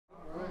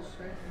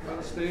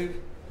Steve.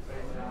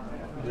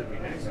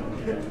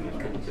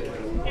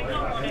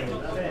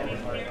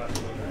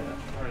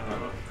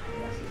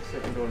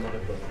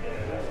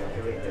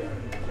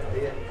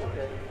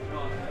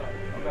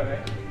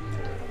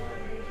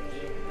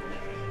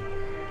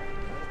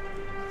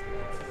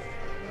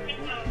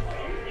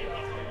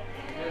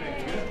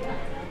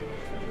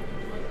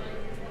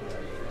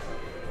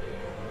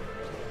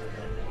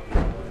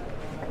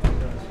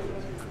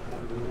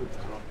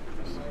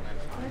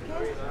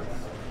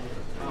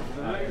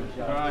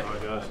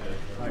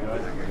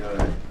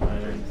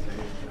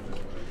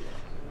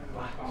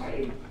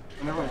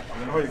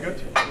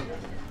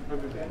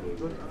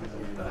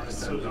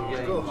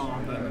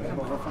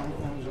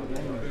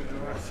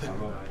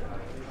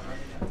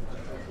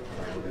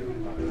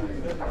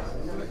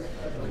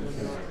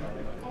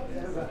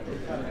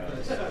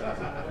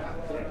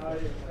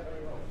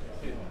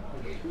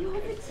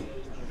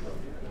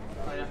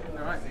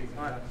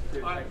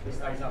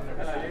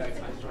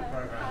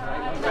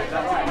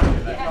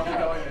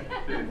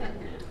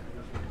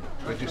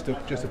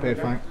 Just appeared,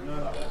 Frank.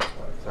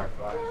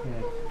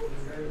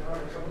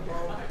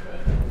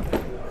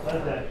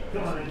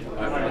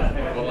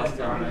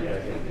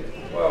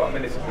 Well, I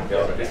mean, it's a big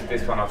deal, but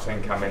this one I've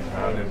seen coming,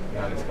 and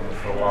it's coming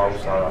for a while,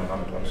 so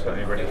I'm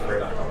certainly ready for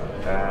it.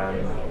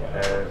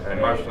 An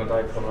emotional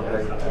day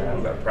probably,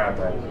 but a proud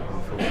day.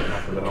 I'm fortunate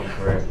enough with a long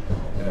career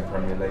in the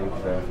Premier League,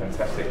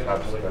 fantastic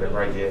clubs, got a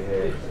great year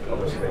here,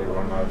 obviously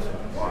everyone knows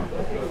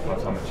my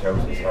time at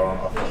Chelsea, so I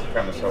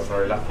found myself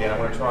very lucky, and I'm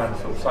going to try and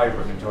sort of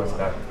savour and enjoy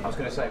today. I was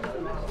going to say.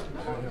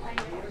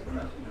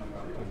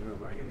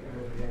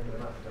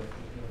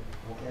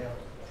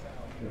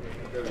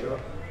 There we go.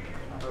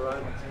 All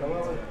right.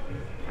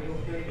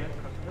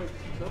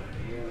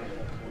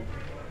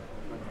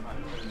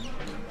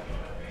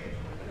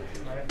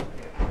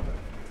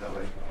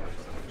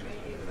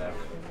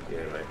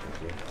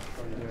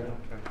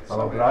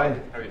 Hello, Brian.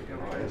 How are you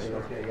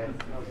doing?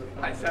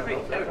 Hi, Sammy.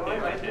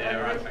 Yeah,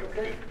 right, thank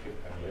you.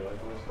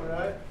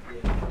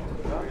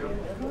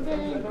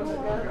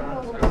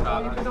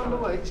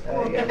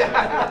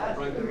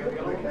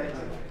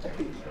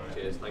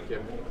 Cheers, thank you.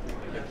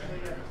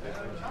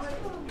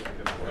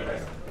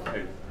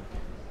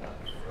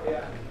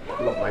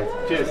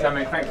 Cheers,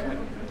 Sammy. Thanks.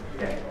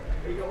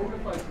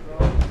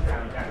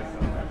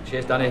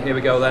 Cheers, Danny. Here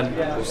we go then.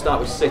 We'll start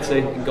with City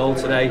in goal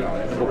today.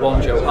 Number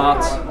 1, Joe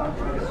Hart.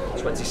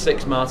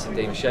 26, Martin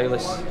Dean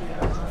Shalis.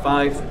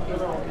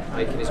 5,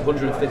 making his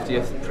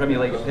 150th Premier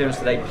League appearance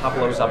today,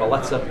 Pablo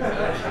Zabaleta.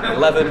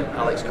 11,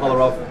 Alex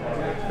Kolarov.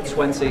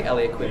 20,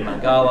 Elliot Quinn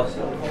Mangala.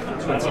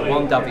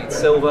 21, David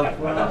Silva.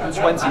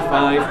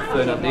 25,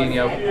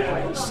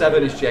 Fernandinho.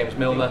 7 is James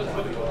Milner.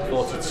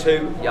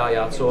 42,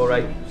 Yaya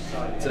Toure.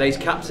 Today's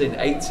captain,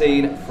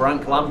 18,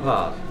 Frank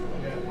Lampard.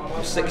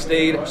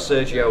 16,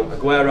 Sergio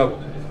Aguero.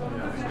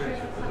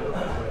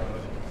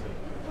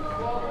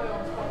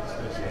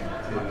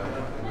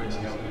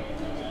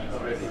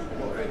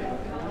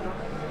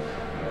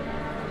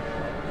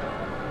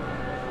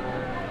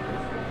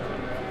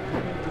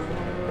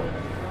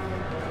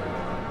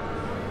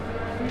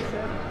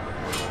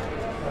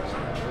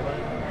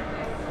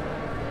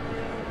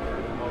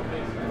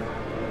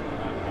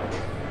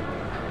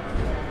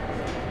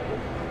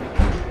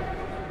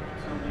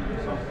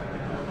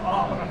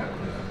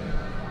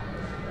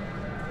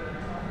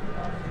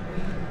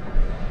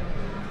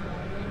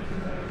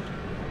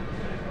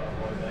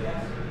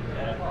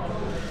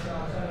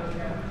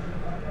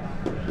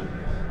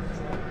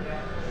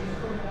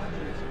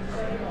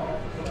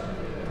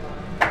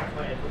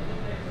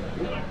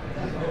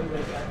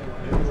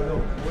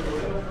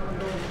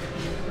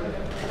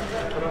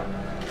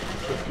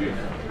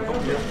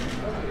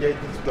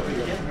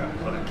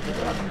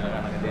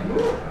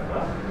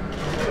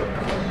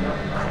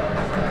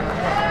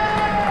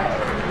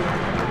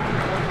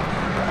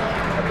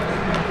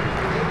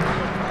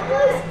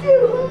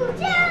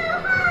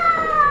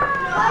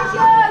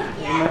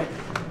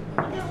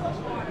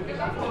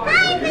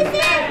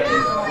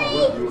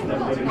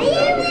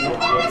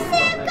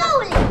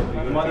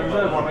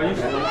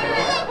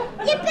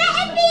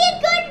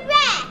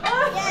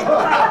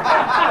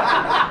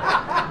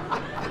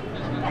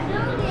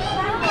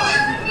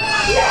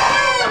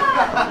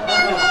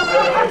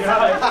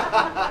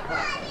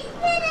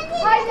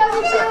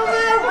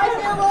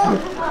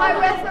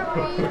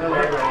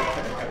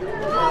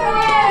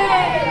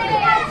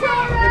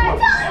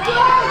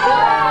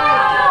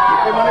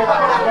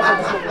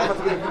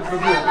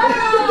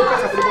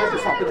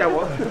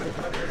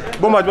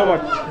 Boa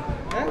noite.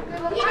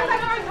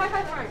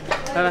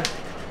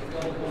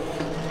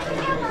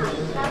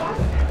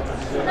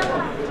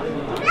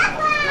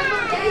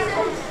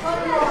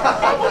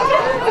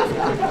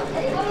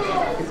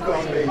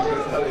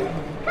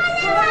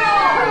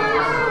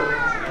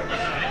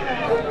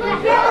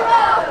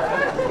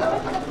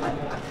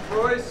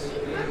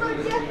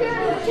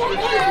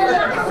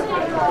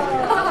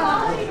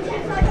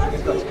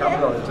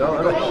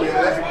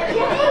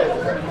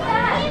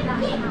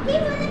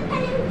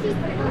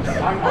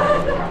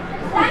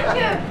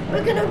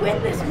 We're gonna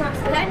win this match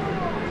then.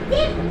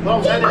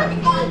 Well done, header.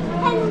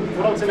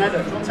 Well done,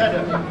 header. Well done,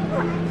 header.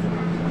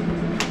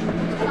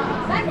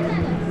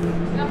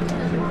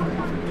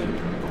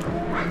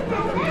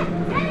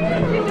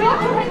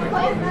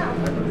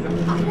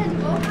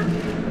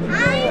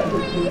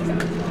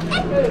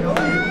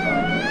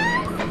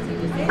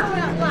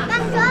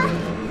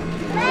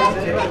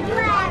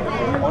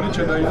 Oni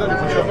će da izađu,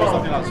 pa će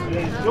postati nas.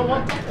 Come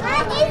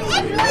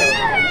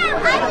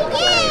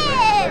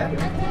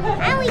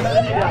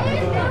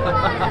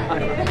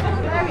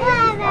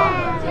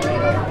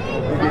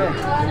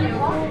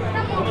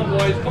on,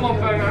 boys. Come on,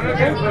 Fernando.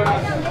 Again, Fernando.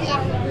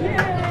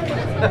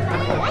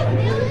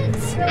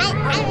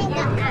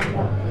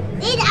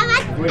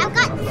 I've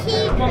got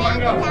two. Come on,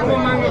 Mango. Come on,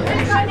 Mango.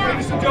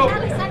 Finish the job.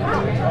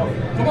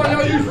 Come on,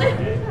 now, you.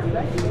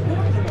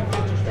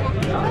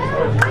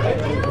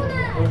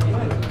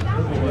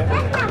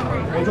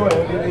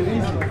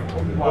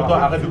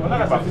 Arrête de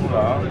courir partout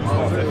là,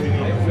 c'est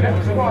fini.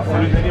 C'est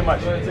le dernier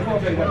match.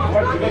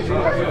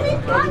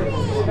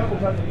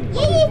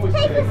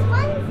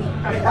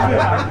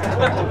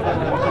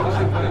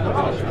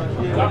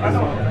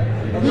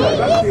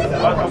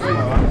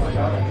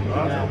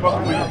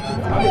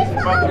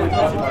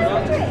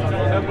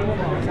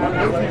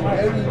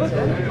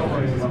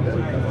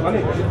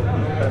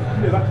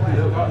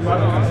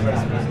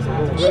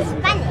 He's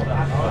funny.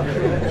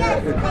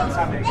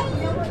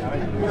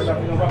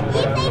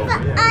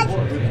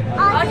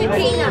 He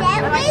played for Argentina.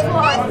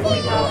 Where's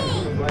Messi?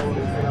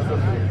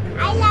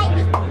 I like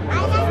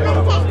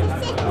Manchester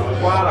City and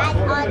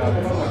Argentina.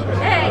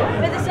 Hey,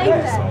 we're the same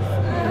then.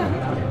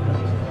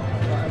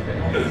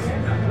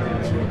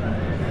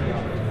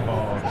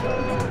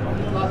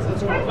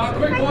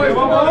 Quick, boy.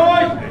 Come on,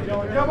 boy.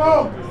 Come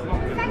on!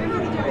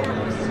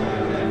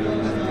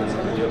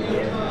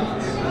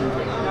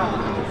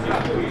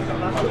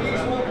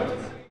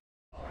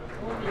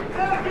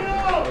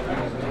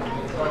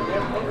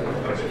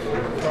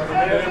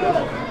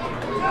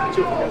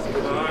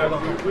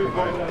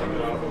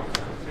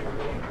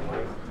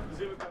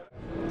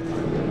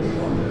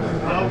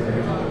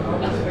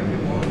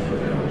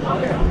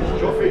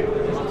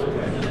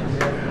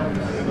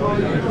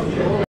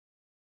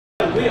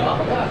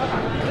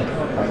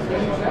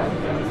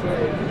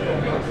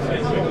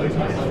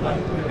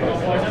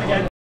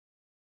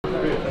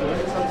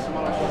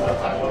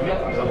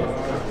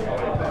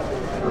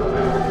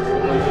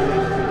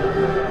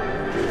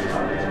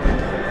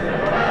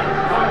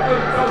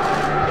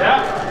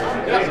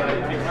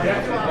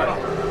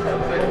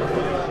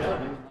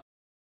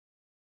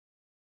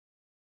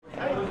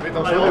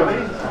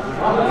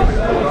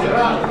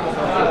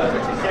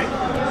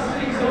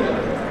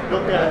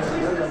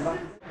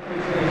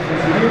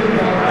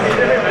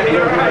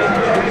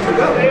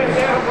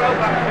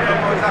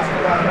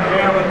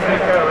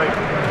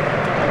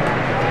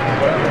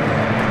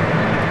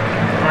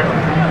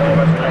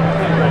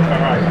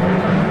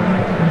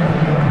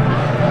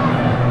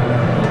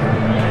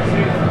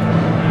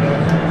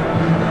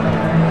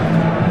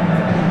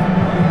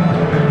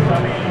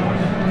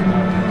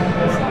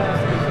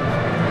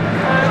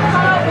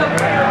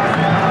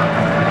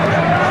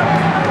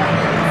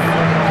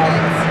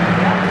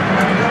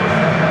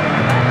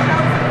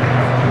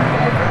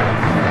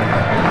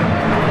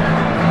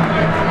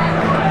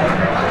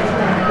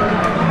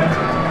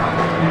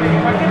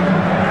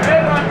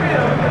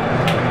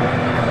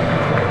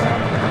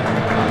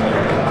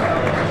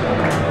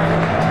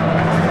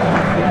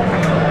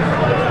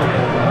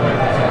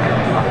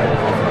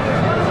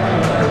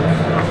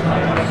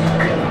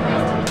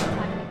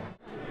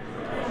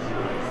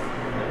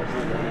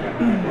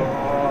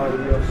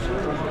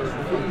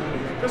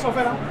 Qu'est-ce qu'on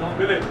fait là?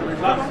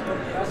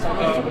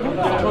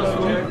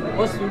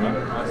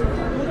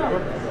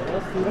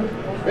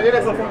 Venez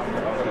les enfants.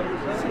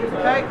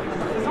 Hey.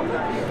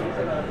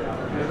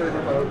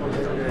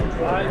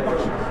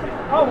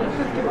 Ah, on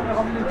sait qu'il va me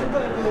ramener tout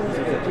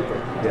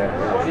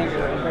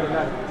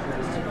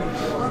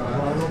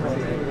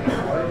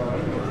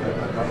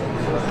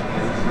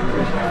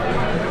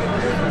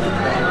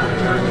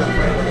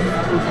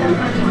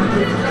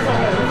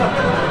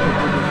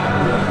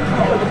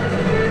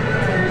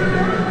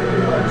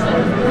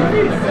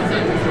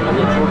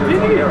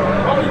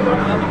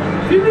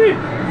Fini.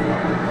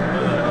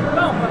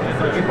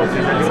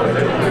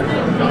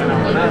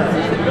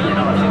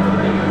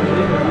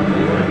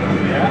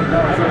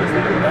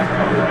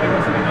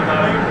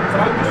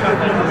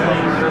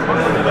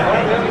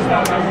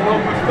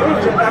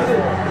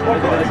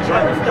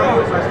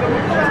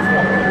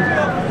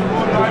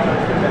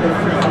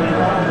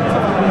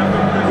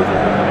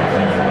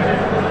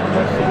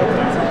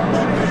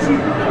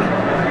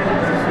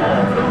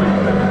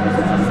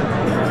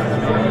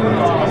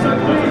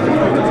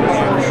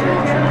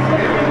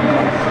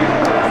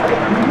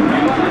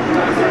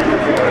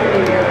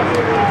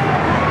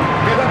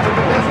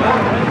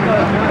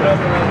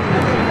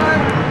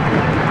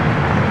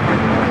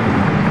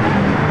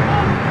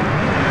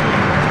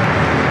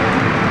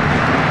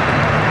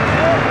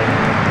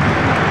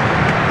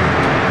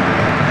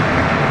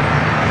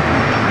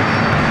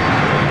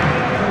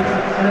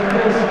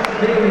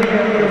 still here.